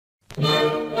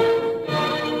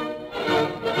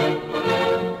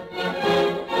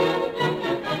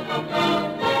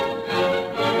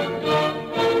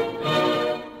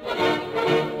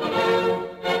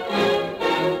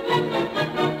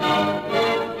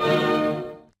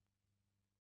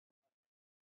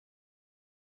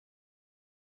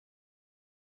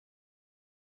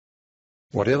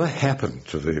Whatever happened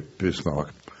to the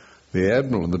Bismarck, the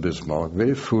Admiral in the Bismarck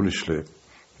very foolishly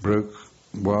broke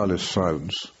wireless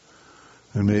silence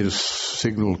and made a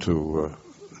signal to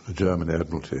the German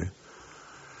Admiralty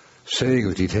saying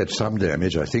that he'd had some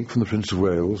damage, I think from the Prince of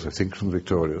Wales, I think from the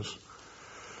Victorious,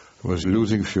 was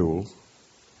losing fuel,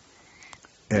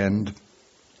 and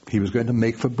he was going to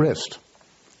make for Brest.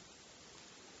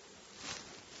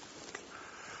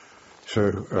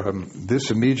 So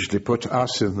this immediately put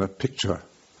us in the picture,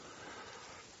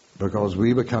 because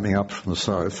we were coming up from the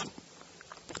south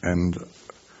and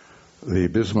the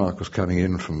Bismarck was coming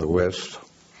in from the west.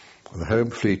 The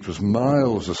home fleet was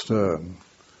miles astern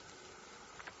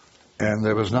and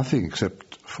there was nothing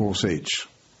except Force H,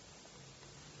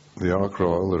 the Ark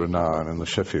Royal, the Renown and the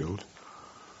Sheffield,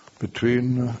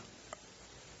 between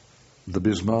the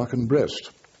Bismarck and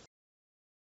Brest.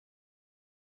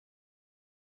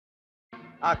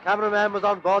 Our cameraman was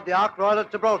on board the Ark Royal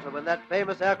at Gibraltar when that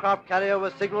famous aircraft carrier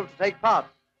was signalled to take part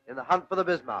in the hunt for the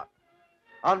Bismarck.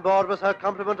 On board was her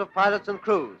complement of pilots and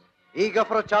crews, eager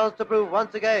for a chance to prove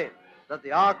once again that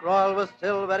the Ark Royal was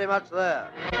still very much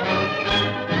there.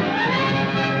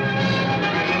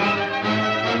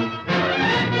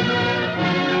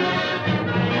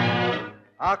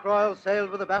 Ark Royal sailed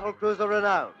with the battle cruiser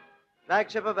Renown,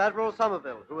 flagship of Admiral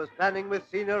Somerville, who was planning with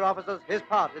senior officers his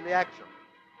part in the action.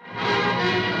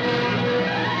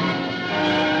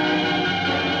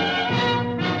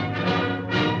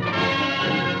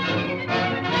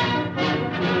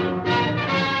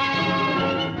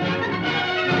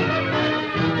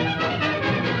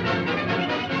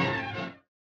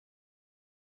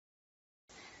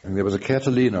 And there was a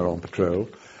Catalina on patrol,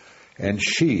 and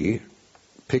she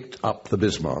picked up the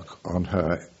Bismarck on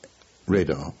her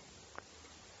radar.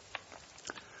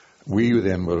 We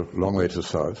then were a long way to the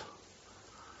south,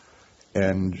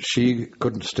 and she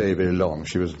couldn't stay very long.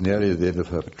 She was nearly at the end of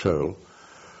her patrol,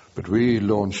 but we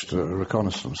launched a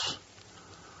reconnaissance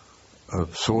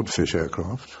of Swordfish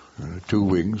aircraft, 2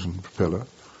 wings and propeller,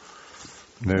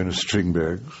 known as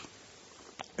Stringbags,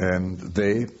 and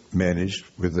they managed,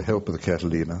 with the help of the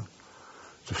Catalina,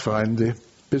 to find the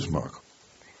Bismarck,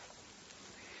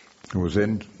 who was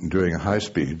then doing a high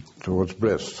speed towards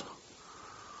Brest.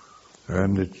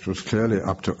 And it was clearly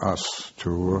up to us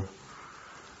to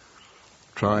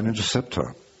try and intercept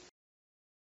her.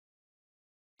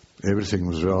 Everything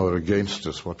was rather against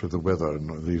us, what with the weather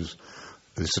and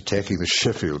this attacking the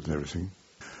Sheffield and everything.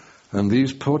 And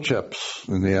these poor chaps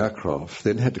in the aircraft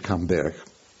then had to come back,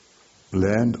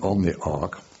 land on the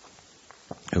Ark,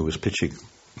 who was pitching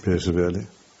very severely,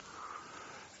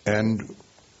 and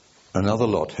another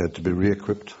lot had to be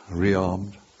re-equipped,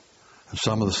 rearmed, and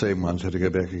some of the same ones had to go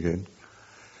back again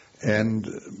and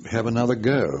have another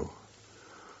go.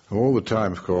 All the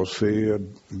time, of course, the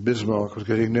Bismarck was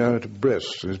getting nearer to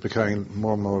Brest. It was becoming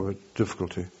more and more of a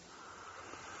difficulty.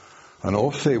 And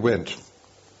off they went,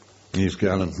 these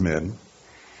gallant men,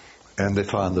 and they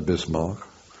found the Bismarck,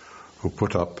 who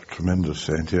put up tremendous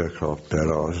anti-aircraft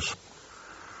barrages,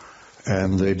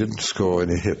 and they didn't score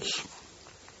any hits,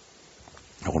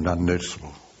 or none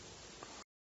noticeable.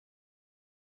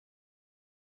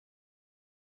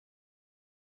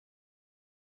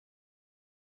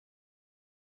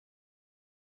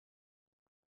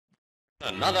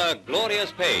 Another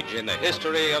glorious page in the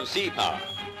history of sea power.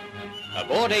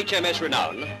 Aboard HMS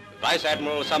Renown, Vice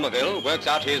Admiral Somerville works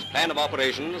out his plan of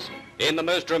operations in the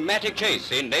most dramatic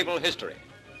chase in naval history.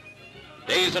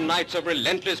 Days and nights of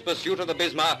relentless pursuit of the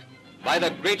Bismarck by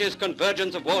the greatest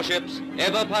convergence of warships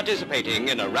ever participating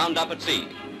in a roundup at sea.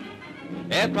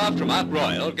 Aircraft from Ark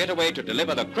Royal get away to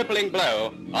deliver the crippling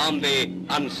blow on the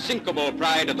unsinkable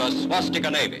pride of the swastika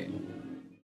Navy.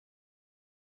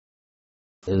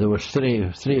 There was three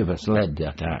of us led the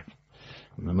attack.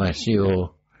 My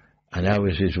CO, and I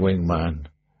was his wingman,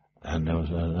 and there was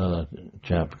another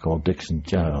chap called Dixon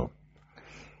Child.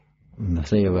 And the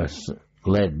 3 of us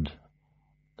led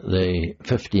the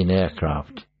 15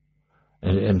 aircraft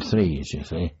in threes, you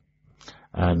see.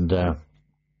 And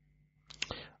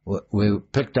we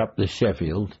picked up the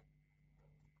Sheffield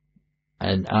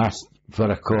and asked for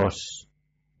a course.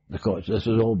 This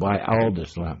was all by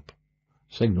Aldous lamp,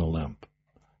 signal lamp.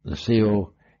 The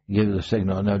CO gave the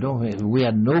signal. Now, we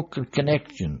had no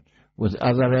connection with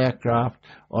other aircraft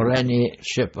or any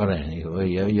ship or anything.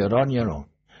 You're on your own.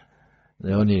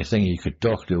 the only thing you could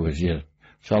talk to was your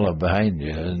fellow behind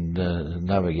you and the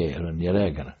navigator and your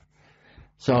egger.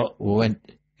 So we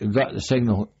got the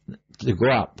signal to go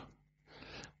up.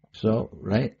 So,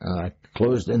 right, I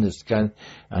closed in the sky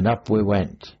and up we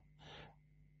went.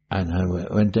 And I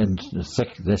went into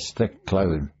this thick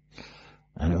cloud.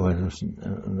 And it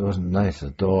wasn't nice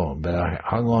at all. But I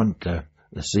hung on to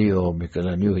the CO because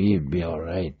I knew he'd be all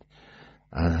right.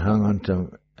 And I hung on to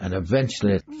him. And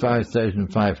eventually at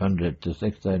 5,500 to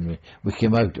 6,000, we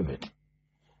came out of it.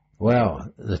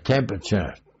 Well, the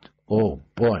temperature, oh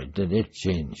boy, did it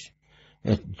change.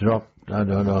 It dropped, I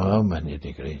don't know how many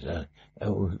degrees.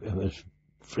 It was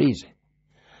freezing.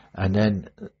 And then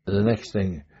the next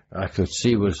thing I could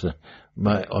see was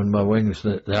on my wings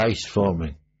the ice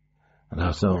forming. And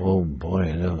I thought, oh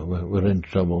boy, we're in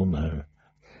trouble now.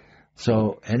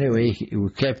 So anyway, we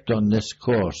kept on this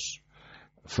course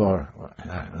for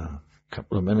a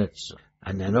couple of minutes.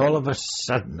 And then all of a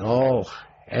sudden, all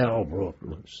hell broke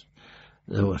loose.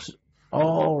 There was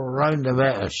all round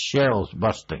about us shells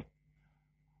bursting.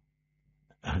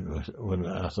 And when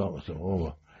I thought,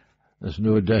 oh, there's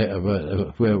no doubt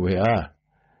about where we are.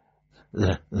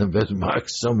 The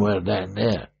Bismarck's somewhere down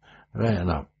there, right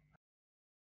enough.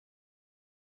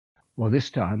 Well,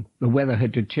 this time the weather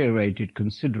had deteriorated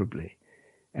considerably,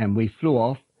 and we flew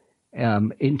off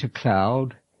into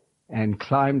cloud and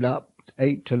climbed up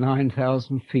 8,000 to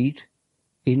 9,000 feet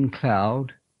in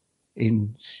cloud,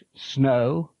 in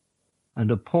snow,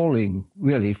 and appalling,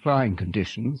 really, flying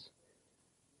conditions.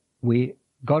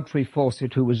 Godfrey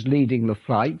Fawcett, who was leading the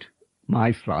flight,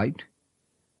 my flight,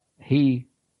 he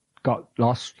got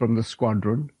lost from the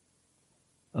squadron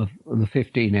of the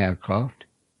 15 aircraft.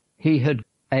 He had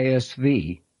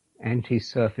ASV,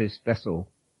 anti-surface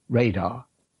vessel radar,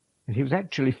 and he was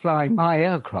actually flying my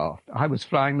aircraft. I was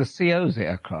flying the CO's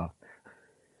aircraft.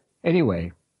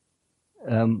 Anyway,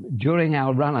 during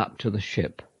our run-up to the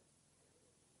ship,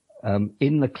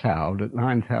 in the cloud at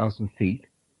 9,000 feet,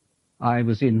 I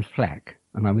was in flak,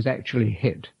 and I was actually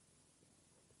hit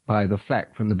by the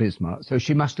flak from the Bismarck. So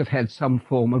she must have had some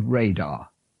form of radar.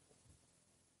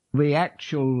 The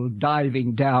actual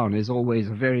diving down is always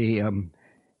a very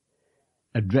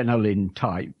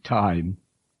adrenaline-type time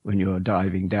when you're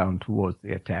diving down towards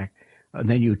the attack, and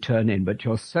then you turn in. But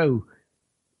you're so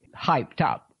hyped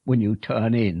up when you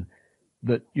turn in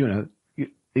that, you're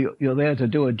there to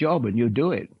do a job, and you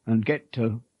do it and get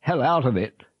to hell out of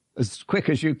it as quick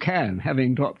as you can,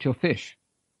 having dropped your fish.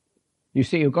 You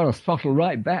see, you've got to throttle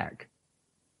right back.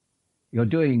 You're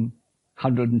doing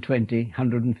 120,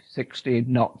 160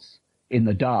 knots in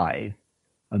the dive,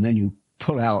 and then you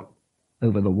pull out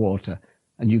over the water,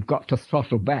 and you've got to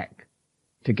throttle back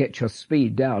to get your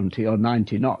speed down to your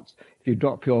 90 knots. If you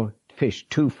drop your fish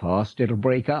too fast, it'll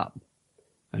break up.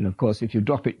 And of course, if you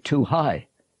drop it too high,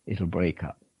 it'll break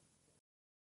up.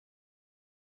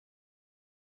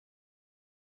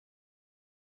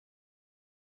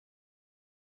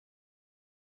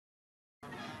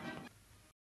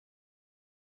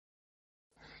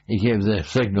 He gave the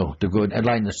signal to go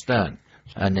line the stern,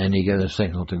 and then he gave the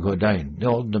signal to go down. They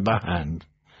held in my hand,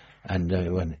 and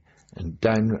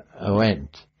down I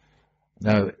went.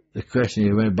 Now, the question,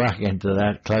 you went back into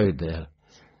that cloud there.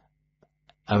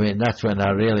 I mean, that's when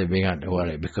I really began to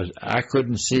worry, because I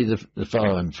couldn't see the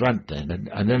fellow in front then, and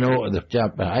I didn't know what the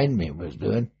chap behind me was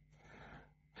doing.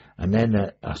 And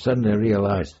then I suddenly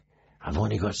realised, I've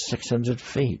only got 600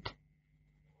 feet.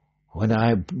 When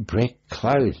I break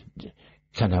cloud,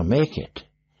 can I make it?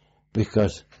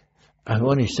 Because I'm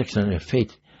only 600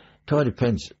 feet. It all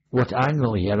depends what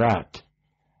angle you're at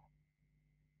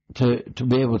to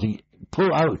be able to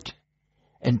pull out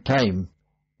in time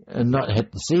and not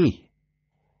hit the sea.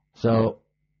 So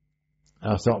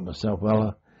I thought to myself,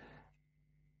 well,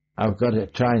 I've got to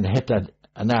try and hit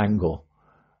an angle.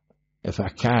 If I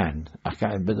can,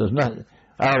 but there's not.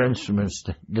 Our instruments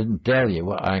didn't tell you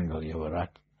what angle you were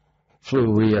at.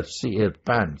 Flew with your seated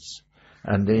pants.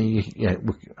 And then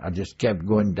I just kept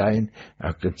going down.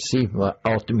 I could see my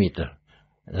altimeter.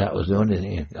 That was the only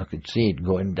thing. I could see it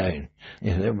going down.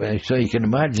 So you can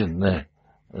imagine the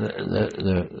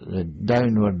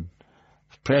downward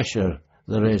pressure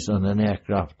there is on an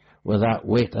aircraft with that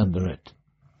weight under it.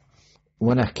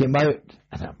 When I came out,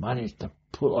 and I managed to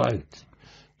pull out,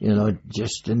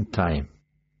 just in time.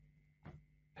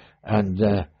 And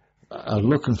I was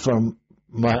looking for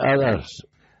my others,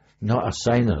 not a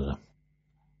sign of them.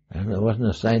 And there wasn't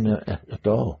a sign at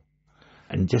all.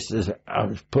 And just as I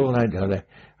was pulling out of there,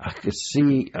 I could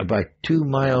see about 2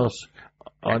 miles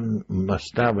on my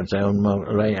starboard side, on my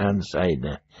right-hand side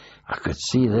there. I could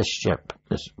see this ship,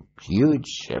 this huge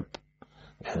ship.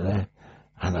 And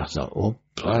And I thought, oh,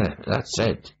 bloody, that's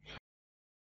it.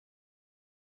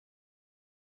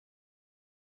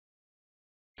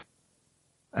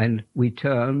 And we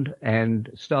turned and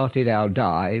started our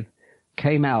dive,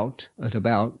 came out at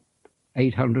about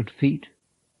 800 feet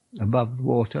above the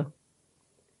water,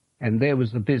 and there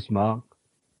was the Bismarck,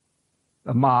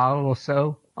 a mile or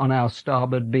so on our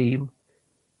starboard beam,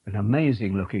 an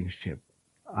amazing looking ship.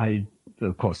 I'd,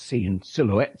 of course, seen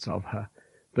silhouettes of her,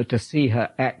 but to see her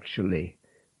actually,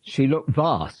 she looked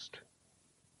vast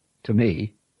to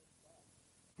me,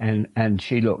 and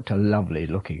she looked a lovely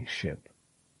looking ship.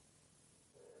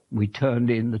 We turned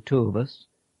in, the two of us.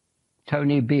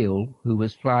 Tony Beale, who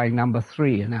was flying number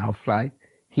 3 in our flight,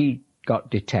 he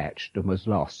got detached and was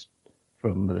lost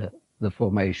from the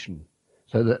formation.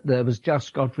 So that there was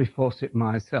just Godfrey Fawcett and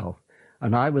myself.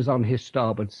 And I was on his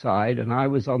starboard side, and I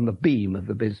was on the beam of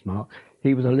the Bismarck.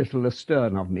 He was a little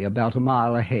astern of me, about a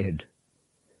mile ahead.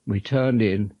 We turned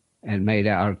in and made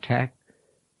our attack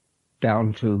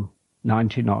down to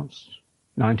 90 knots,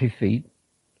 90 feet,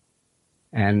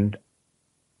 and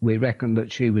we reckoned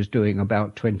that she was doing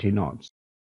about 20 knots.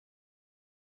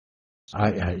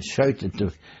 I shouted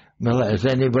to Miller, is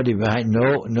anybody behind?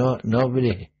 No,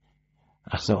 nobody.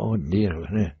 I thought, oh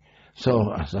dear.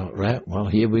 So I thought, right, well,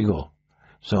 here we go.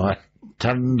 So I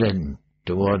turned in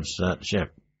towards that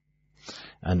ship,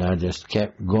 and I just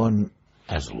kept going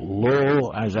as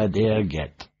low as I dare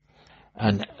get.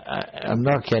 And I'm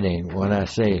not kidding when I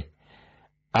say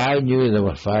I knew they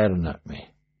were firing at me,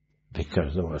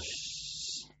 because there was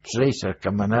tracer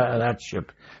coming out of that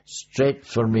ship straight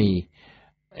for me,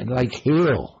 and like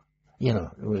hail, you know.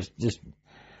 It was just,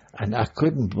 and I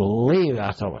couldn't believe it.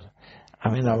 I thought, I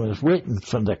was waiting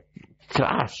for the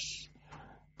crash,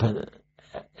 but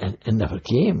it never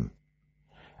came.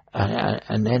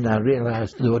 And then I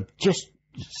realized they were just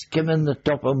skimming the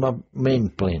top of my main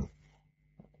plane,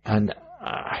 and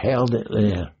I held it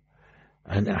there,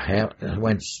 and I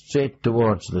went straight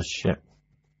towards the ship.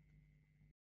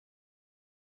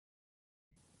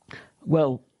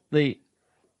 Well, the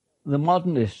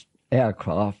modernist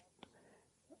aircraft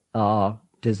are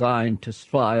designed to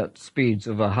fly at speeds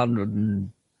of 100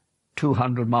 and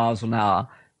 200 miles an hour,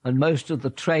 and most of the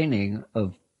training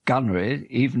of gunnery,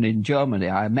 even in Germany,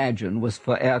 I imagine, was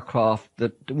for aircraft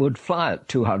that would fly at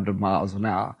 200 miles an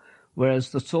hour, whereas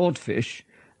the Swordfish,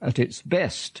 at its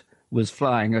best, was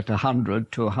flying at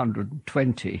 100 to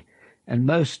 120, and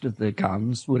most of the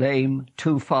guns would aim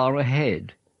too far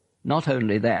ahead. Not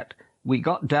only that, we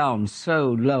got down so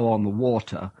low on the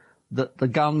water that the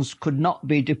guns could not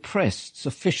be depressed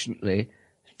sufficiently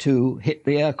to hit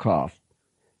the aircraft.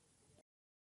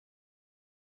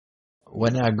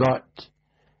 When I got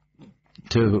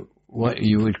to what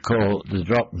you would call the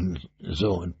dropping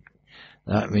zone,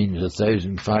 that means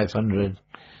 1,500,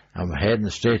 I'm heading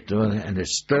straight to it, and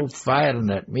it's still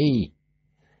firing at me,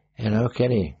 you know,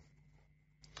 Kenny.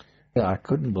 I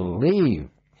couldn't believe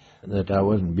that I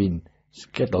wasn't being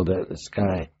skittled out of the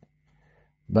sky.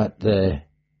 But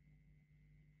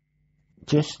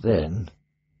just then,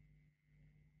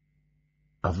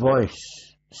 a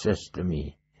voice says to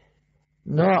me,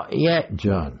 "Not yet,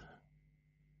 John."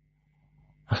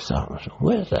 I thought,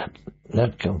 where's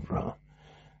that come from?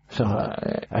 So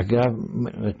I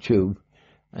grabbed the tube.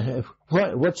 I said,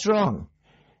 what's wrong?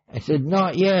 I said,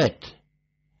 "Not yet."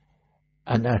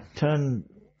 And I turned,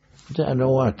 I don't know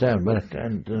what I turned, but I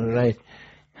turned to the right.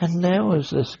 And there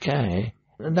was this guy,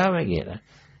 the navigator,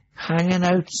 hanging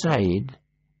outside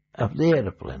of the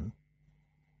aeroplane,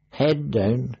 head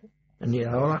down, and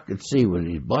all I could see was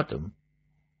his bottom.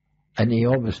 And he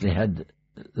obviously had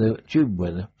the tube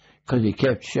with him, because he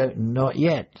kept shouting, "Not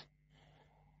yet."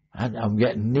 And I'm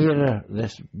getting nearer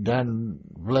this damn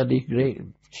bloody great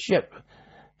ship,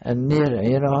 and nearer,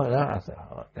 you know. I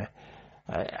thought,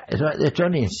 it's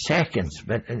only seconds,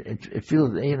 but it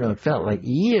feels, you know, it felt like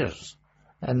years.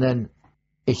 And then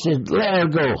he said, "Let her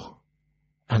go."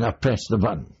 And I pressed the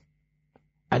button.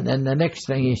 And then the next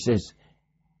thing he says,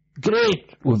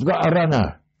 "Great, we've got a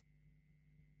runner."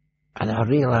 And I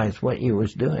realized what he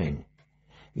was doing.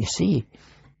 You see,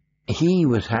 he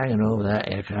was hanging over that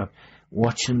aircraft,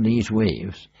 watching these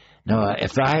waves. Now,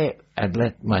 if I had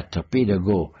let my torpedo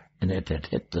go and it had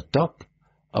hit the top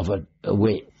of a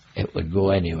wave, it would go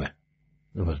anywhere.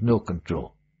 There was no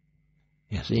control.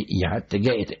 You see, you had to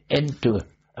get it into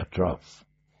a trough,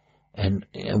 and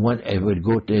when it would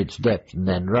go to its depth and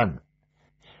then run.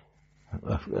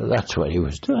 That's what he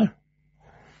was doing.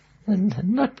 And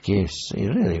in that case, he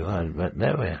really was, but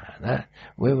there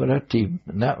we were a team,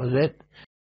 and that was it.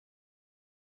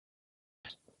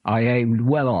 I aimed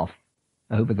well off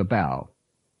over the bow,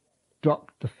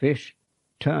 dropped the fish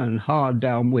turned hard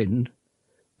downwind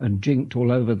and jinked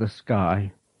all over the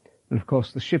sky. And of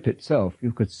course the ship itself,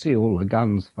 you could see all the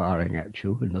guns firing at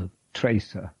you in the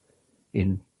tracer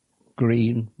in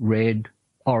green, red,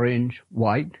 orange,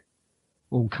 white,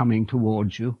 all coming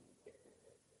towards you.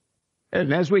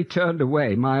 And as we turned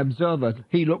away, my observer,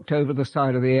 he looked over the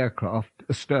side of the aircraft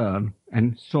astern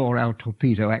and saw our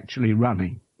torpedo actually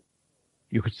running.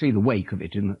 You could see the wake of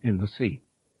it in the sea.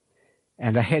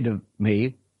 And ahead of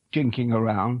me, jinking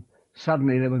around,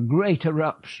 suddenly there were great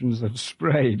eruptions of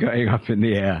spray going up in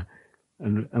the air.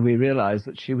 And we realized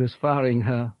that she was firing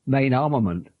her main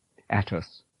armament at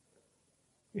us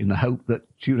in the hope that,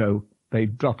 you know,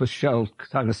 they'd drop a shell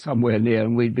kind of somewhere near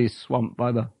and we'd be swamped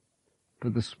by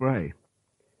the spray.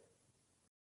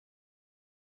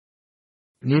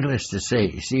 Needless to say,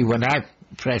 you see, when I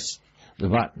pressed the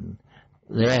button,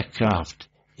 the aircraft,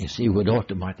 you see, would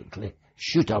automatically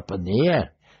shoot up in the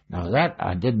air. Now that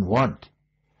I didn't want.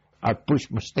 I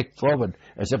pushed my stick forward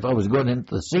as if I was going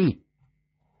into the sea.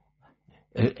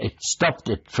 It stopped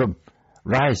it from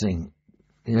rising,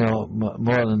 you know,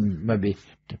 more than maybe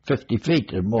 50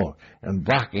 feet or more, and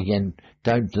back again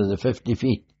down to the 50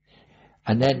 feet.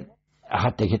 And then I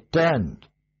had to get turned.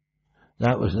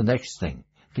 That was the next thing,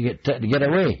 to get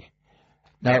away.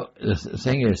 Now, the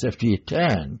thing is, if you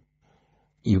turn,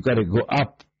 you've got to go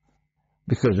up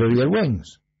because of your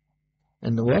wings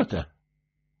in the water.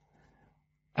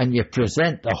 And you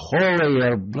present the whole of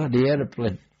your bloody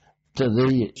aeroplane to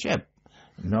the ship.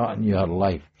 Not in your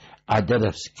life. I did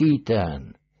a ski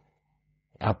turn.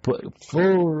 I put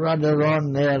full rudder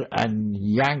on there and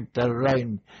yanked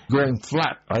around, going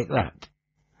flat like that.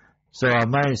 So I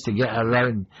managed to get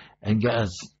around and get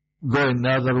us going the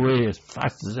other way as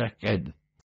fast as I could.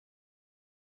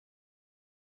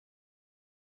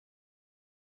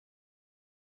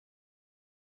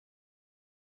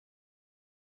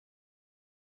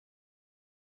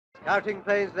 Scouting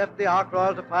planes left the Ark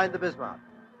Royal to find the Bismarck,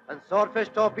 and Swordfish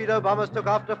torpedo bombers took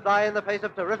off to fly in the face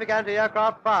of terrific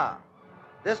anti-aircraft fire.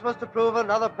 This was to prove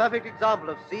another perfect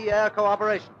example of sea-air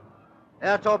cooperation.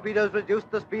 Air torpedoes reduced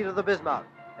the speed of the Bismarck,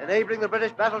 enabling the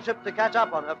British battleship to catch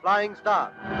up on her flying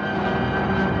start.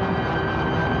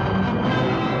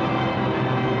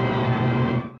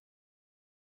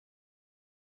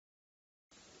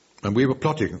 And we were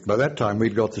plotting. By that time,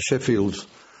 we'd got the Sheffield's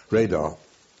radar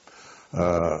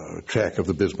track of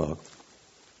the Bismarck.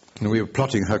 And we were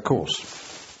plotting her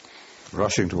course,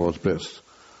 rushing towards Brest.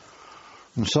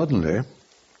 And suddenly,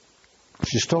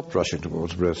 she stopped rushing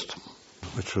towards Brest,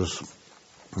 which was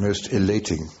the most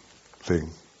elating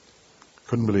thing.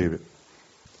 Couldn't believe it.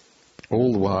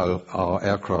 All the while, our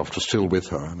aircraft was still with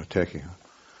her and attacking her.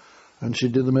 And she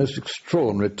did the most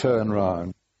extraordinary turn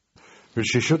round, which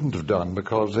she shouldn't have done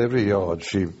because every yard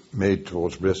she made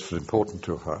towards Brest was important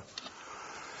to her.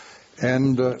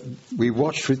 And we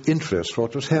watched with interest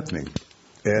what was happening.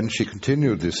 And she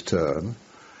continued this turn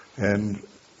and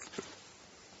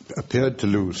appeared to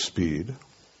lose speed.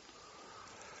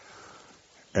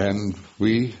 And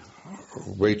we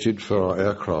waited for our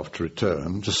aircraft to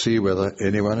return to see whether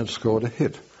anyone had scored a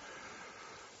hit.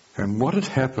 And what had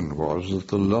happened was that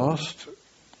the last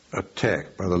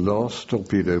attack by the last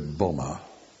torpedo bomber,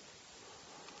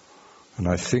 and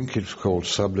I think it's called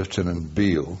Sub-Lieutenant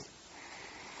Beale,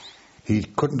 he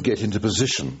couldn't get into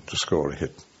position to score a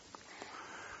hit.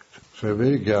 So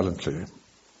very gallantly,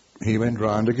 he went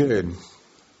round again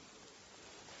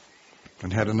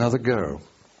and had another go,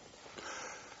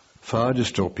 fired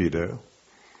his torpedo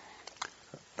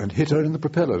and hit her in the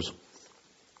propellers.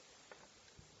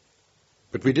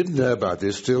 But we didn't know about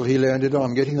this till he landed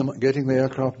on. Getting the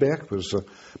aircraft back was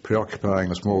preoccupying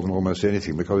us more than almost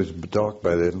anything because it was dark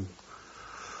by then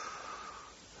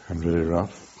and really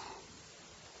rough.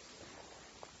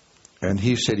 And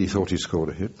he said he thought he scored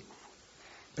a hit.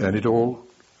 And it all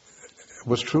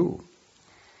was true.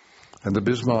 And the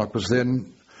Bismarck was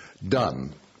then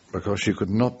done because she could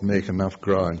not make enough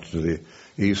ground to the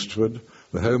eastward.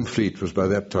 The home fleet was by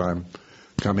that time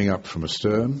coming up from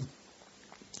astern.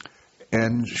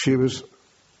 And she was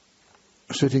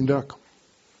a sitting duck.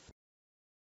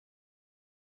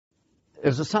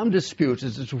 There's some dispute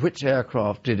as to which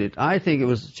aircraft did it. I think it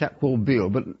was a chap called Beale,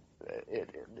 but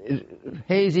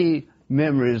hazy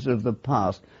memories of the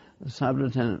past.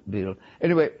 Sub-Lieutenant Beale.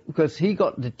 Anyway, because he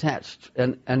got detached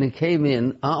and he came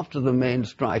in after the main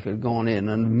strike had gone in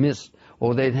and missed,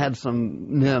 or they'd had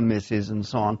some near misses and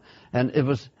so on. And it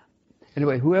was,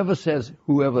 anyway, whoever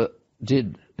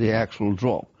did the actual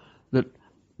drop,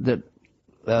 that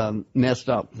messed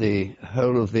up the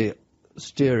whole of the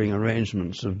steering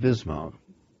arrangements of Bismarck.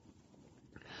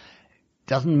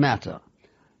 Doesn't matter.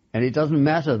 And it doesn't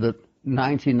matter that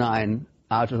 99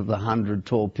 out of the 100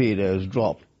 torpedoes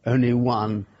dropped, only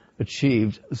one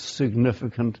achieved a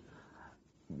significant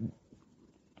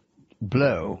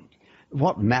blow.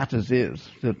 What matters is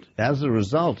that as a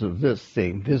result of this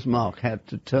thing, Bismarck had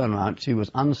to turn around. She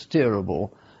was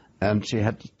unsteerable, and she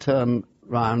had to turn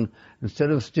round.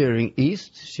 Instead of steering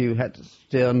east, she had to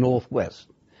steer northwest,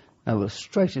 and was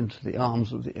straight into the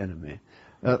arms of the enemy.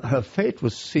 Her fate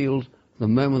was sealed the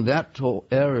moment that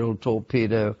aerial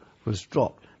torpedo was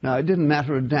dropped. Now, it didn't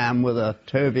matter a damn whether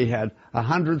Toby had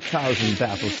 100,000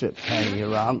 battleships hanging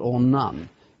around or none.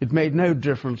 It made no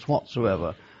difference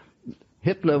whatsoever.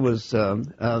 Hitler was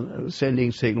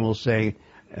sending signals saying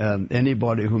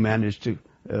anybody who managed to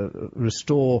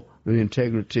restore the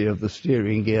integrity of the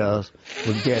steering gears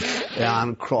would get the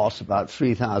Iron Cross about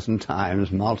 3,000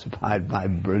 times, multiplied by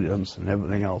brilliance and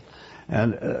everything else.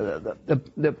 And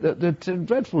the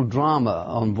dreadful drama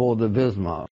on board the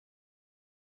Bismarck.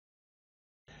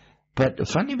 But the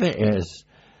funny bit is,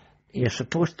 you're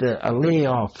supposed to lay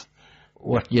off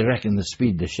what you reckon the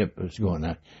speed the ship was going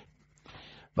at.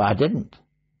 But I didn't.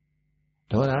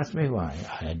 Don't ask me why.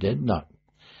 I did not.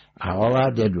 All I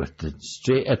did was to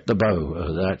straight at the bow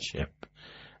of that ship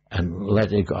and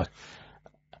let it go.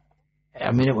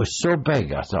 I mean, it was so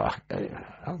big, I thought,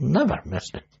 I'll never miss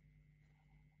it.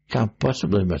 Can't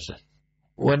possibly miss it.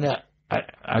 When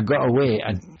I got away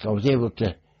and I was able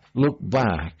to look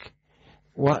back,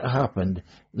 what happened,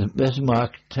 the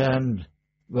Bismarck turned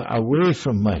away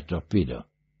from my torpedo.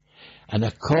 And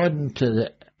according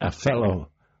to a fellow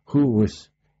who was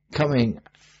coming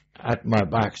at my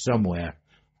back somewhere,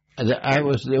 that I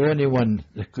was the only one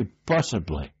that could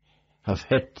possibly have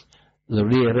hit the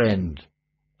rear end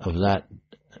of that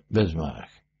Bismarck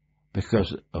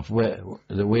because of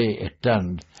the way it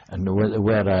turned and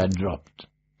where I had dropped.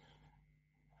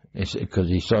 Because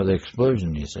he saw the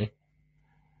explosion, you see.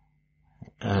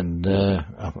 And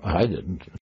I didn't.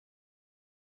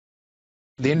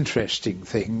 The interesting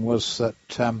thing was that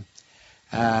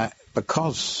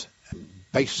because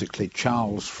basically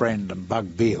Charles Friend and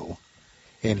Bug Beale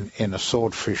in a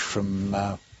Swordfish from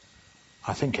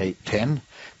I think 810,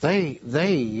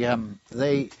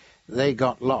 they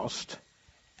got lost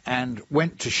and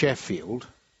went to Sheffield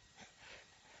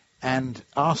and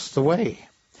asked the way,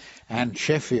 and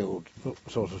Sheffield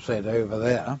sort of said over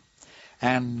there,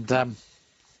 and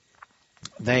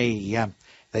they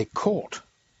caught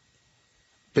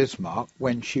Bismarck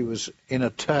when she was in a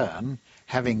turn,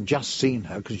 having just seen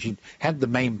her, because she had the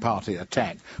main part of the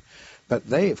attack. But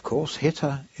they, of course, hit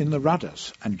her in the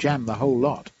rudders and jammed the whole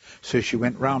lot, so she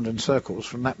went round in circles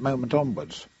from that moment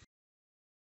onwards.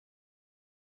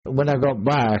 When I got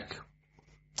back,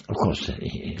 of course,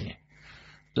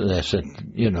 they said,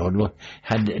 you know,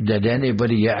 did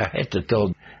anybody get hit at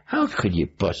all? How could you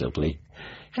possibly?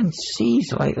 And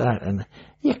seas like that, and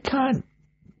you can't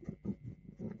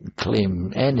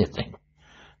claim anything.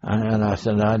 And I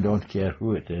said, I don't care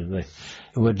who it is.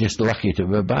 We're just lucky to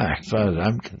be back, as far as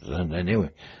I'm concerned, anyway.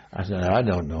 I said, I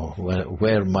don't know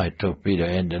where my torpedo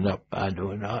ended up. I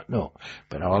do not know.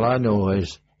 But all I know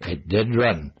is it did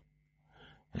run.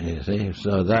 You see,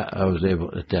 so that I was able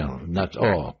to tell, and that's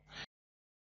all.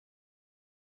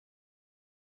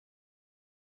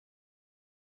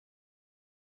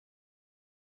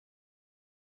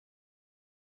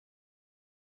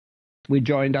 We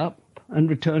joined up and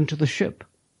returned to the ship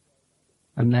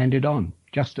and landed on,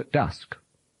 just at dusk,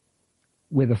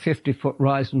 with a 50-foot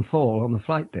rise and fall on the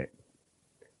flight deck.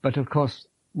 But of course,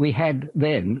 we had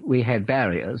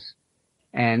barriers,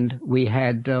 and we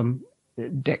had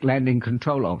deck landing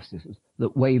control officers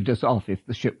that waved us off if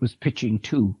the ship was pitching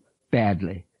too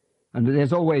badly. And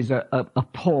there's always a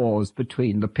pause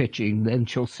between the pitching, then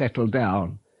she'll settle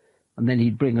down, and then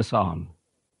he'd bring us on.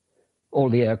 All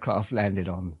the aircraft landed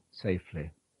on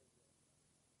safely.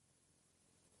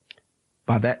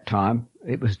 By that time,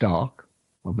 it was dark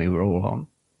when we were all on,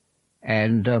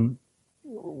 and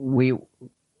we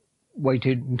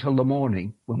waited until the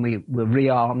morning when we were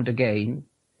rearmed again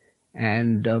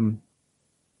and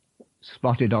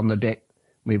spotted on the deck.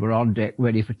 We were on deck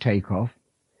ready for takeoff,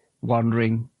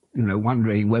 wondering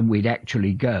when we'd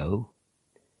actually go,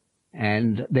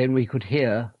 and then we could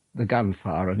hear the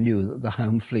gunfire and knew that the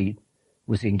home fleet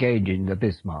was engaging the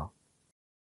Bismarck.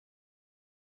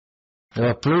 They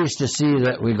were pleased to see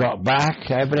that we got back,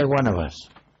 every one of us.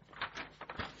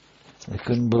 They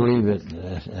couldn't believe it,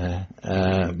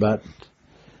 but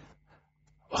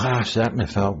I certainly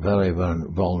felt very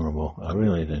vulnerable. I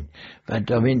really did.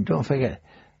 But, I mean, don't forget,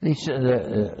 we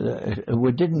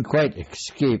didn't quite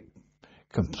escape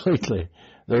completely.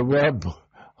 There were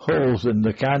holes in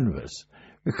the canvas,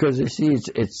 because you see,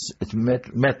 it's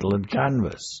metal and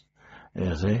canvas,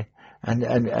 you see, and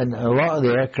a lot of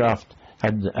the aircraft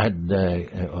had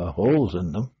holes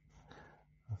in them,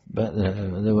 but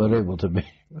they were able to be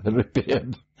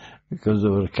repaired because they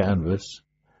were canvas,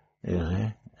 you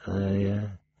see.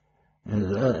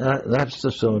 That's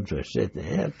the Swordfish. I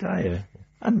tell you,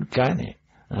 uncanny,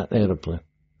 that aeroplane.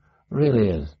 Really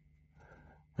is.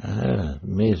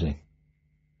 Amazing.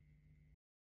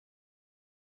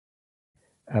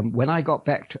 When I got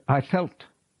back, I felt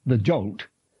the jolt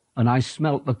and I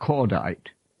smelt the cordite.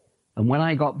 And when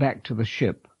I got back to the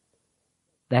ship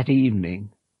that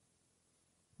evening,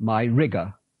 my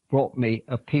rigger brought me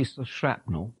a piece of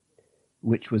shrapnel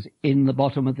which was in the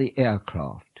bottom of the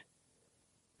aircraft.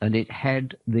 And it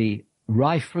had the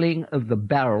rifling of the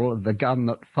barrel of the gun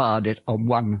that fired it on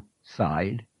one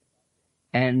side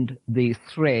and the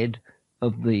thread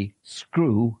of the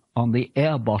screw on the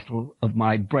air bottle of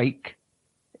my brake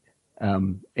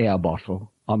air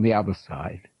bottle on the other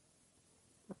side.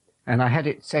 And I had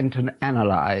it sent and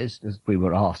analysed, as we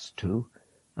were asked to,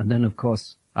 and then, of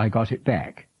course, I got it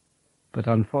back. But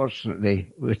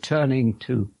unfortunately, returning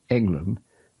to England,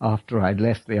 after I'd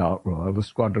left the Ark Royal, the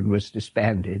squadron was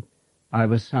disbanded, I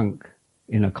was sunk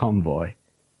in a convoy,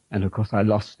 and of course I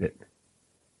lost it.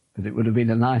 But it would have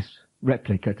been a nice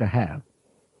replica to have.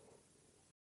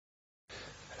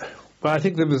 Well, I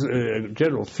think there was a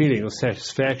general feeling of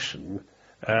satisfaction,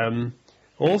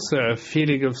 also a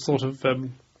feeling of sort of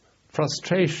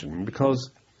frustration,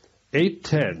 because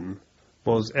 810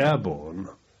 was airborne,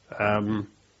 and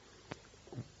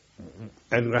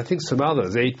I think some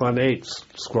others, 818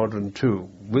 Squadron 2,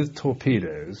 with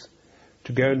torpedoes,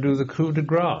 to go and do the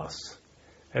coup-de-grace,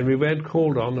 and we weren't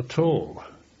called on at all.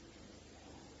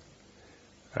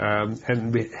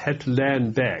 And we had to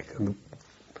land back, and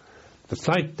the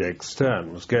flight deck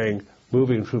stern was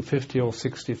moving through 50 or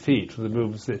 60 feet with the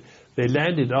movements. They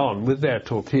landed on with their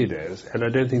torpedoes, and I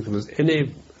don't think there was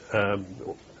any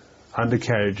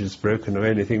undercarriages broken or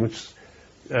anything, which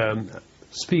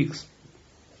speaks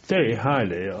very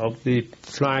highly of the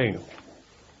flying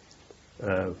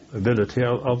ability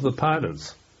of the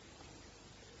pilots.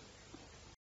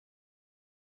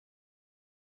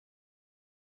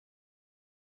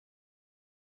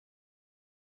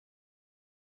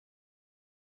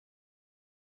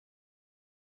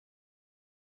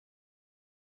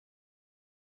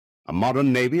 A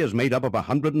modern navy is made up of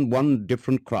 101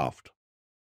 different craft.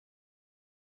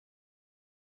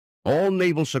 All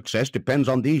naval success depends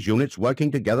on these units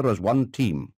working together as one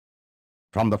team,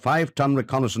 from the 5-ton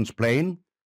reconnaissance plane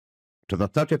to the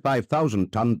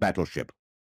 35,000-ton battleship.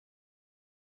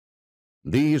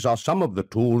 These are some of the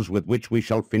tools with which we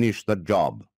shall finish the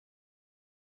job.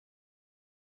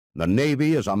 The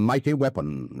Navy is a mighty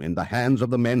weapon in the hands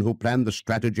of the men who plan the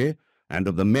strategy and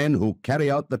of the men who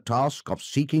carry out the task of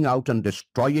seeking out and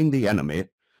destroying the enemy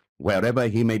wherever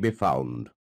he may be found.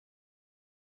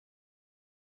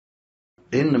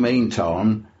 In the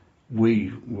meantime,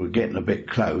 we were getting a bit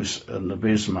close, and the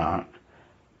Bismarck,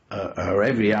 her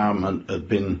heavy armament had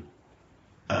been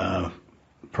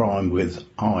primed with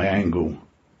high-angle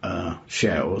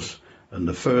shells, and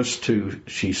the first two,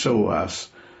 she saw us,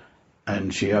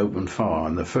 and she opened fire,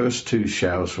 and the first two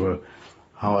shells were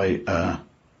high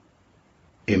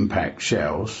impact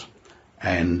shells,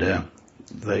 and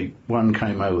one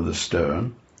came over the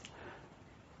stern,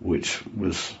 which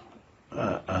was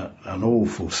an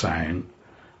awful sound,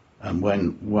 and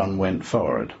when one went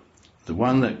forward. The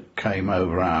one that came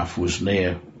over aft was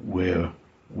near where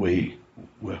we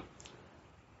were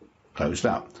closed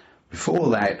up.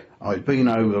 Before that, I'd been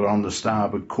over on the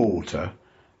starboard quarter,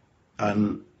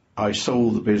 and I saw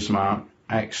the Bismarck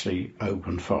actually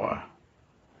open fire.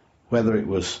 Whether it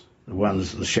was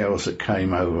the shells that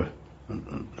came over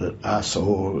us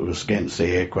or it was against the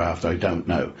aircraft, I don't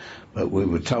know. But we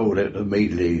were told it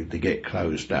immediately to get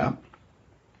closed up.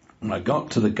 And I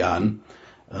got to the gun,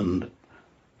 and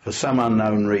for some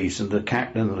unknown reason, the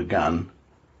captain of the gun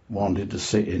wanted to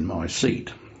sit in my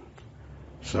seat.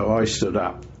 So I stood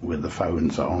up with the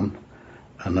phones on,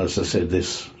 and as I said,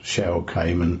 this shell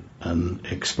came and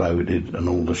exploded, and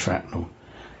all the shrapnel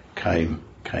came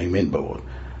inboard.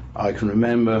 I can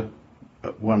remember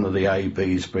one of the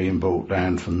ABs being brought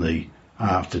down from the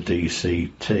after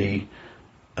DCT.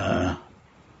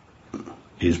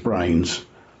 His brains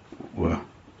were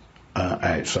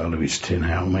outside of his tin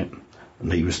helmet,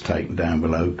 and he was taken down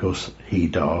below because he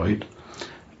died.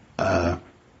 A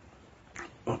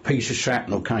piece of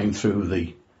shrapnel came through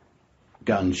the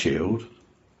gun shield.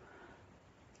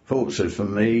 Fortunately for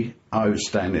me, I was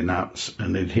standing up,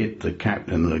 and it hit the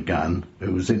captain of the gun,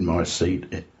 who was in my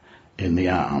seat, in the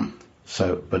arm.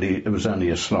 So, but it was only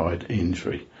a slight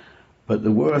injury. But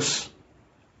the worst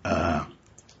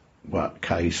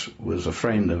case was a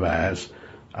friend of ours,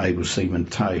 Able Seaman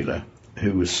Taylor, he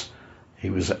was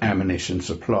ammunition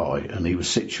supply, and he was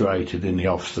situated in the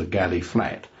officer galley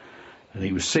flat, and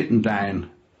he was sitting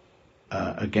down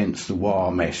against the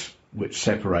wire mesh which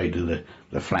separated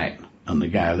the flat and the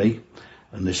galley,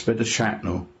 and this bit of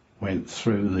shrapnel went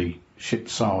through the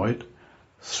ship's side,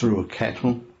 through a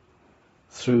kettle,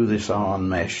 through this iron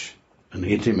mesh, and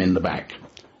hit him in the back,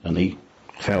 and he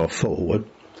fell forward,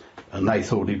 and they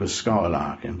thought he was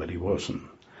skylarking, but he wasn't.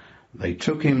 They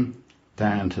took him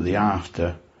down to the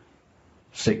after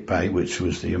sick bay, which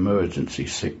was the emergency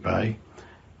sick bay,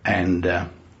 and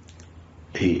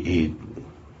they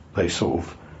sort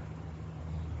of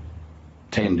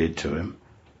tended to him.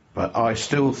 But I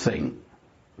still think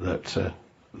that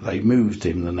they moved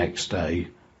him the next day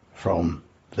from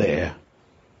there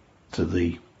to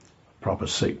the proper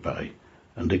sick bay,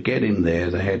 and to get him there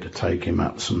they had to take him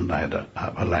up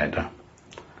a ladder.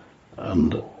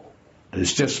 And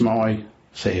it's just my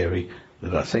theory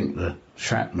that I think the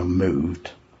shrapnel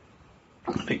moved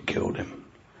and it killed him.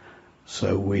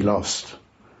 So we lost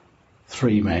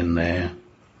 3 men there.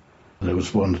 There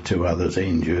was 1 or 2 others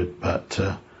injured, but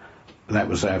that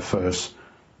was our first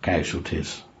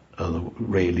casualties of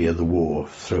the war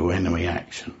through enemy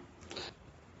action.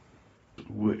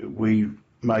 We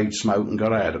made smoke and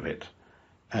got out of it,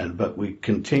 but we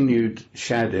continued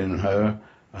shadowing her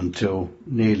until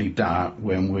nearly dark,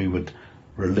 when we would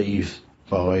relieved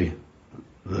by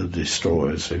the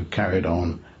destroyers, who carried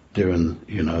on doing,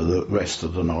 the rest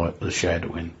of the night, the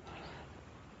shadowing.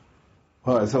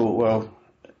 Well, I thought, well,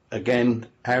 again,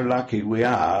 how lucky we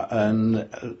are, and,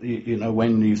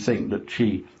 when you think that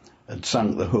she had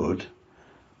sunk the Hood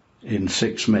in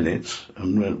 6 minutes,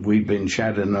 and we'd been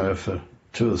shadowing her for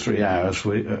 2 or 3 hours,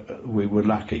 we were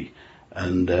lucky,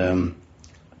 and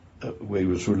we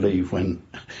was relieved when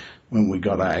we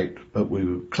got out, but we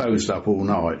were closed up all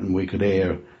night, and we could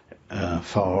hear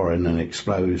firing and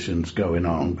explosions going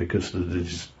on, because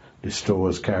the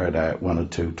destroyers carried out 1 or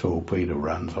 2 torpedo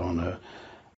runs on her.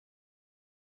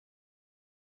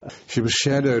 She was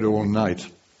shadowed all night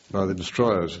by the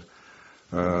destroyers,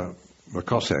 the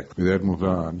Cossack with Admiral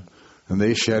Vaughan, and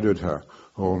they shadowed her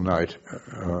all night.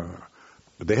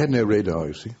 But they had no radar,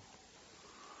 you see.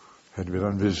 Had to be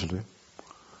done visually.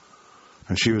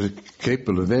 And she was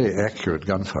capable of very accurate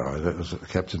gunfire, that was what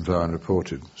Captain Vaughan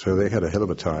reported. So they had a hell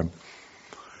of a time.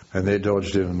 And they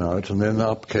dodged in and out. And then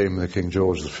up came the King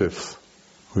George V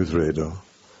with radar,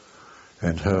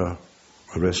 and the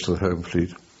rest of the home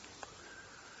fleet,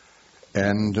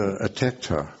 and attacked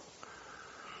her.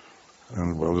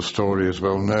 And, well, the story is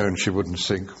well known. She wouldn't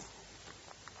sink.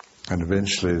 And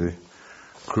eventually the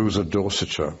cruiser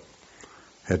Dorsetshire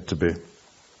had to be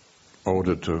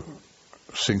ordered to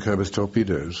sink her with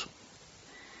torpedoes,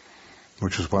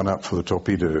 which was one up for the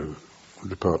torpedo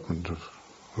department of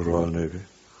the Royal Navy.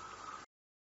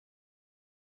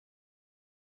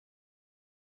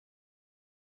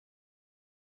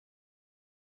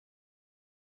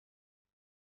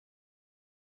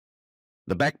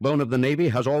 The backbone of the Navy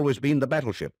has always been the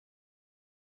battleship.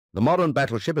 The modern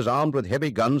battleship is armed with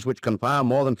heavy guns which can fire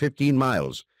more than 15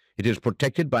 miles. It is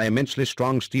protected by immensely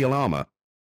strong steel armor.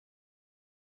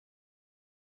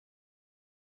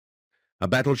 A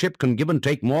battleship can give and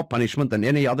take more punishment than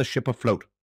any other ship afloat.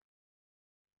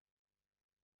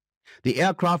 The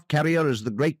aircraft carrier is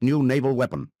the great new naval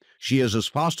weapon. She is as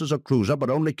fast as a cruiser, but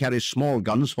only carries small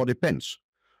guns for defense.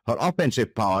 Her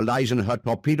offensive power lies in her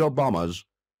torpedo bombers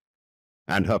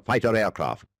and her fighter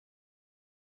aircraft.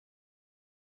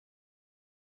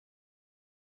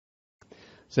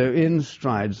 So in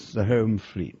strides the home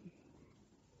fleet.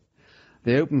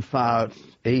 They open fire at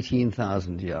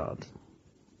 18,000 yards.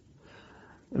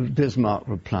 Bismarck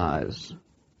replies.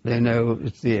 They know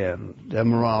it's the end. Their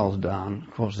morale's down.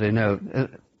 Of course, they know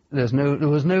there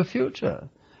was no future.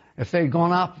 If they'd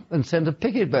gone up and sent a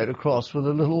picket boat across with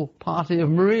a little party of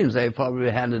Marines, they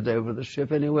probably handed over the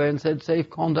ship anyway and said safe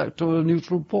conduct to a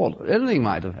neutral port. Anything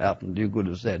might have happened, you could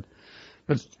have said.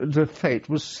 But the fate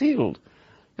was sealed.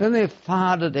 Then they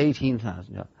fired at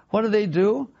 18,000 yards. What did they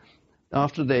do?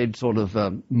 After they'd sort of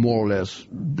more or less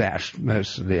bashed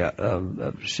most of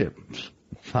the ship's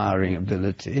firing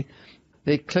ability,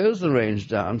 they closed the range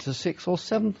down to 6,000 or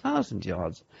 7,000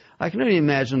 yards. I can only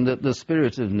imagine that the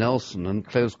spirit of Nelson and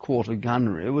close-quarter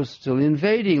gunnery was still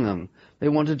invading them. They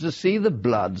wanted to see the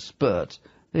blood spurt.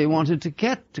 They wanted to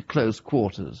get to close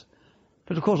quarters.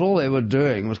 But, of course, all they were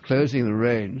doing was closing the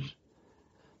range.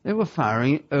 They were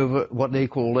firing over what they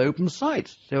called open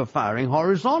sights. They were firing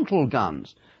horizontal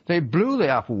guns. They blew the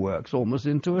upper works almost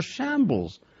into a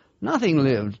shambles. Nothing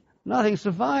lived, nothing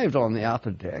survived on the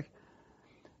upper deck.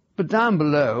 But down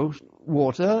below,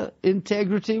 water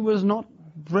integrity was not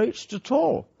breached at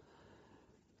all.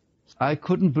 I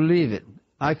couldn't believe it.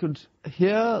 I could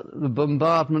hear the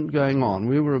bombardment going on.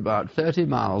 We were about 30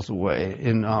 miles away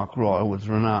in Ark Royal with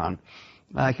Renown.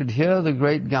 I could hear the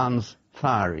great guns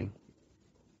firing.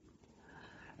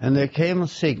 And there came a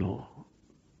signal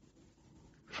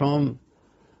from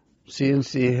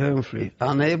C&C Home Fleet,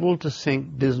 unable to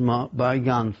sink Bismarck by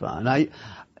gunfire. Now,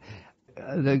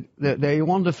 they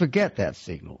want to forget that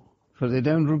signal, because they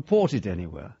don't report it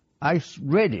anywhere. I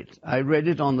read it. I read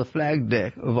it on the flag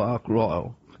deck of Ark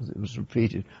Royal, because it was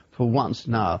repeated. For once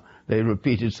now, they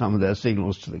repeated some of their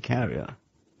signals to the carrier.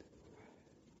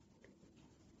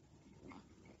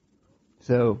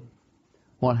 So,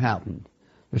 what happened?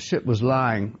 The ship was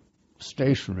lying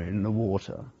stationary in the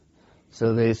water.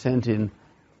 So he sent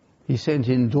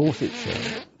in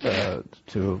Dorsetshire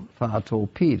to fire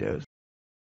torpedoes.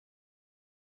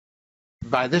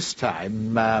 By this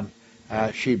time,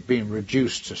 she'd been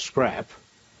reduced to scrap.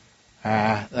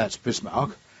 That's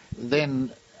Bismarck.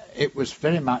 Then it was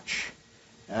very much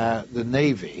the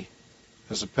Navy,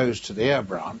 as opposed to the air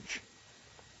branch,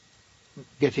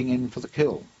 getting in for the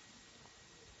kill.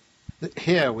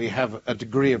 Here we have a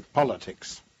degree of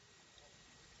politics.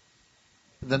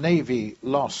 The Navy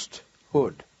lost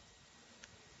Hood,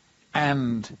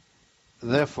 and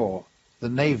therefore the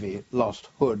Navy lost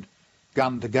Hood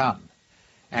gun to gun,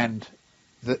 and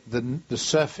the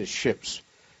surface ships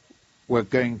were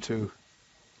going to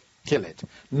kill it,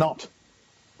 not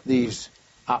these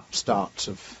upstarts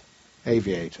of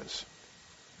aviators.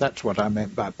 That's what I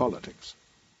meant by politics.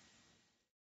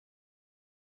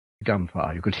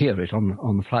 Gunfire, you could hear it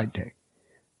on the flight deck.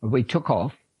 We took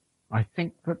off. I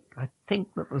think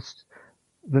that was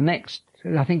the next.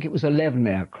 I think it was 11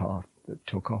 aircraft that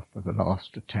took off for the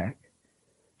last attack.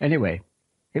 Anyway,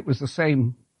 it was the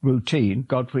same routine.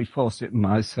 Godfrey Fawcett and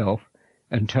myself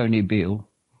and Tony Beale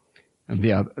and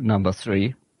the other, number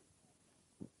 3.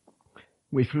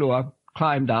 We flew up,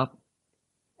 climbed up,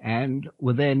 and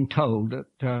were then told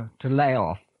that to lay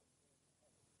off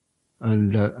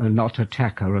and not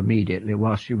attack her immediately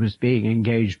while she was being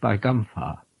engaged by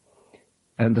gunfire.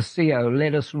 And the CO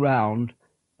led us round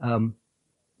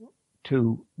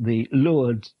to the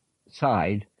leeward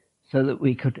side so that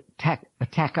we could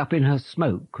attack up in her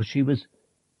smoke, because she was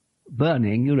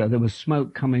burning. You know, there was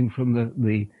smoke coming from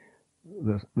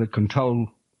the control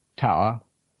tower,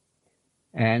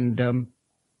 and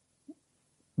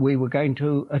we were going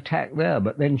to attack there.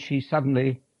 But then she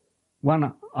suddenly,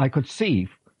 I could see,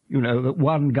 you know, that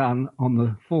one gun on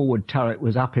the forward turret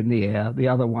was up in the air, the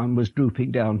other one was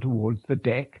drooping down towards the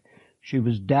deck. She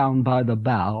was down by the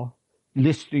bow,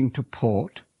 listening to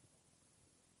port,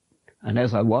 and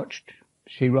as I watched,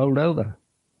 she rolled over.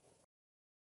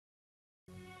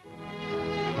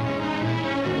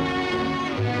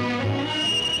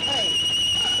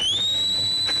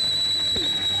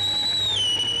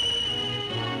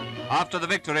 After the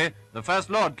victory, the First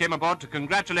Lord came aboard to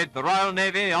congratulate the Royal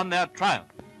Navy on their triumph.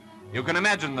 You can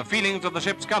imagine the feelings of the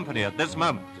ship's company at this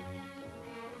moment.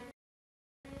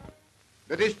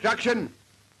 The destruction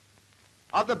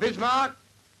of the Bismarck,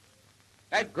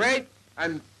 that great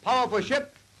and powerful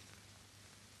ship,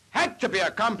 had to be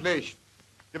accomplished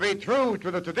to be true to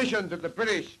the traditions of the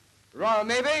British Royal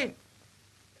Navy,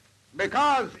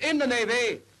 because in the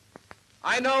Navy,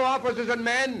 I know officers and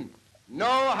men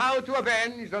know how to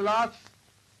avenge the loss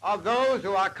of those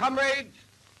who are comrades,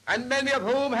 and many of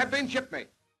whom have been shipmates.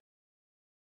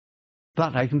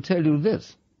 But I can tell you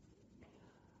this,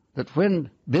 that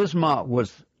when Bismarck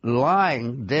was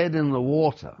lying dead in the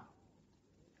water,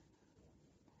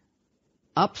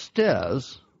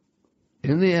 upstairs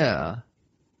in the air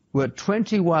were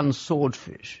 21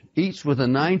 swordfish, each with a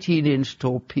 19-inch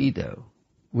torpedo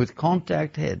with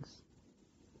contact heads.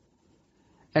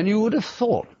 And you would have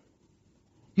thought,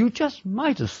 you just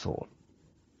might have thought,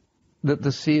 that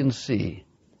the C&C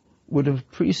would have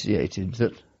appreciated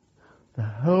that the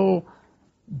whole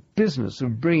business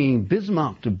of bringing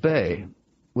Bismarck to bay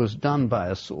was done by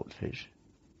a swordfish.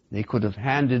 They could have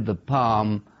handed the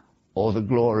palm or the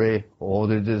glory or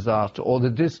the disaster or the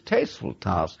distasteful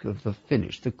task of the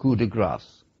finish, the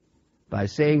coup-de-grace, by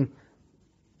saying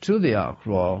to the Ark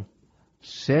Royal,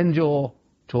 send your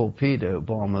torpedo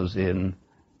bombers in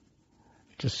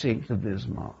to sink the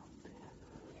Bismarck.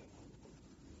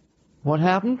 What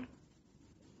happened?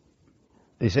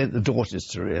 They sent the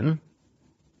Dorchester in,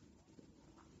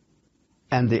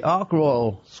 and the Ark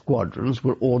Royal squadrons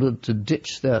were ordered to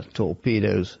ditch their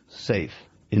torpedoes safe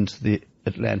into the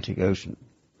Atlantic Ocean.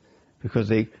 because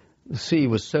the sea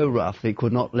was so rough they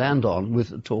could not land on with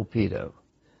the torpedo.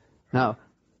 Now,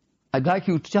 I'd like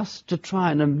you just to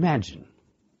try and imagine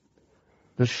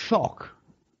the shock,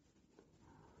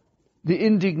 the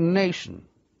indignation,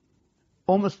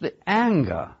 almost the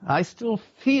anger. I still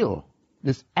feel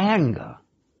this anger.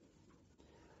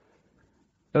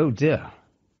 Oh dear.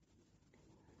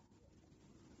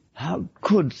 How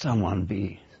could someone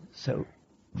be so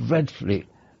dreadfully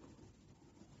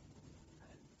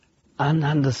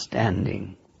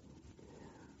ununderstanding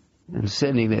and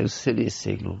sending those silly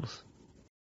signals?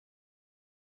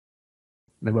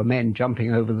 There were men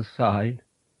jumping over the side,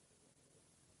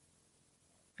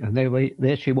 and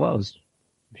there she was.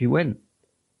 She went.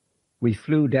 We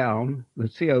flew down. The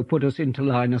CO put us into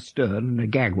line astern in a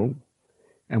gaggle,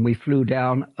 and we flew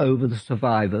down over the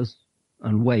survivors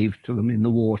and waved to them in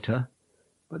the water,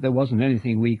 but there wasn't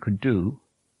anything we could do.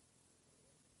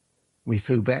 We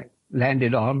flew back,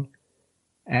 landed on,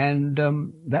 and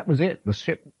that was it. The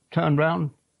ship turned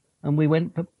round, and we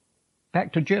went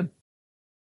back to jib.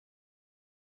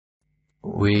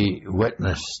 We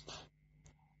witnessed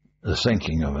the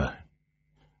sinking of her,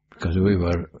 because we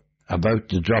were about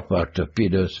to drop our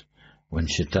torpedoes when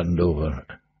she turned over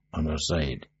on her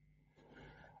side.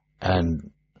 And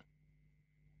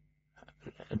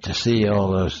to see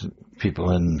all those people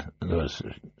in those,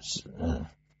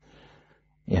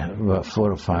 about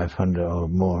 400 or 500 or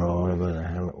more, or whatever the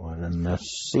hell it was, in the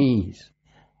seas.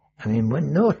 I mean, with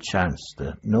no chance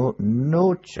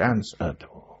no chance at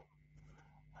all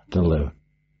to live.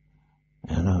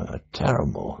 A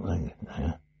terrible thing.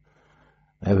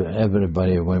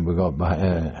 Everybody, when we got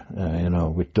back,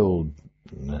 we told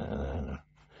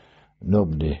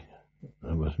nobody.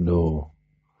 There was no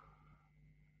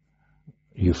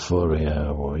euphoria,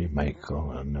 or what you might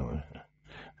call it. No.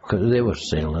 Because they were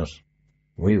sailors.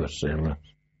 We were sailors.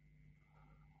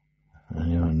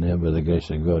 And, never the grace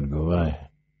of God go by.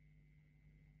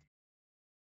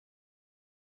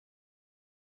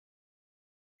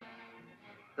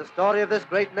 The story of this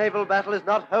great naval battle is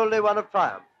not wholly one of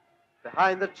triumph.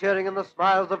 Behind the cheering and the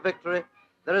smiles of victory,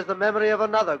 there is the memory of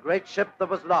another great ship that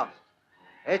was lost.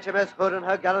 HMS Hood and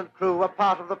her gallant crew were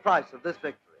part of the price of this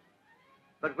victory.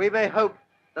 But we may hope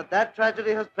that that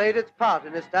tragedy has played its part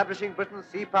in establishing Britain's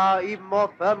sea power even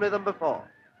more firmly than before.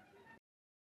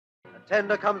 A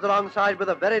tender comes alongside with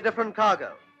a very different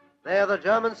cargo. They are the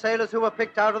German sailors who were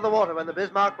picked out of the water when the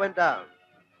Bismarck went down.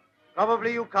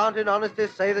 Probably you can't in honesty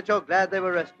say that you're glad they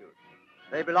were rescued.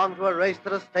 They belong to a race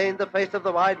that has stained the face of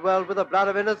the wide world with the blood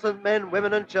of innocent men,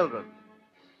 women, and children.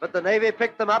 But the Navy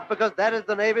picked them up because that is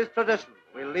the Navy's tradition.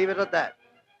 We'll leave it at that.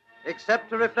 Except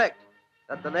to reflect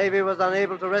that the Navy was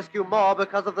unable to rescue more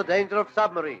because of the danger of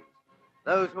submarines.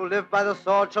 Those who live by the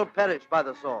sword shall perish by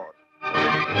the sword.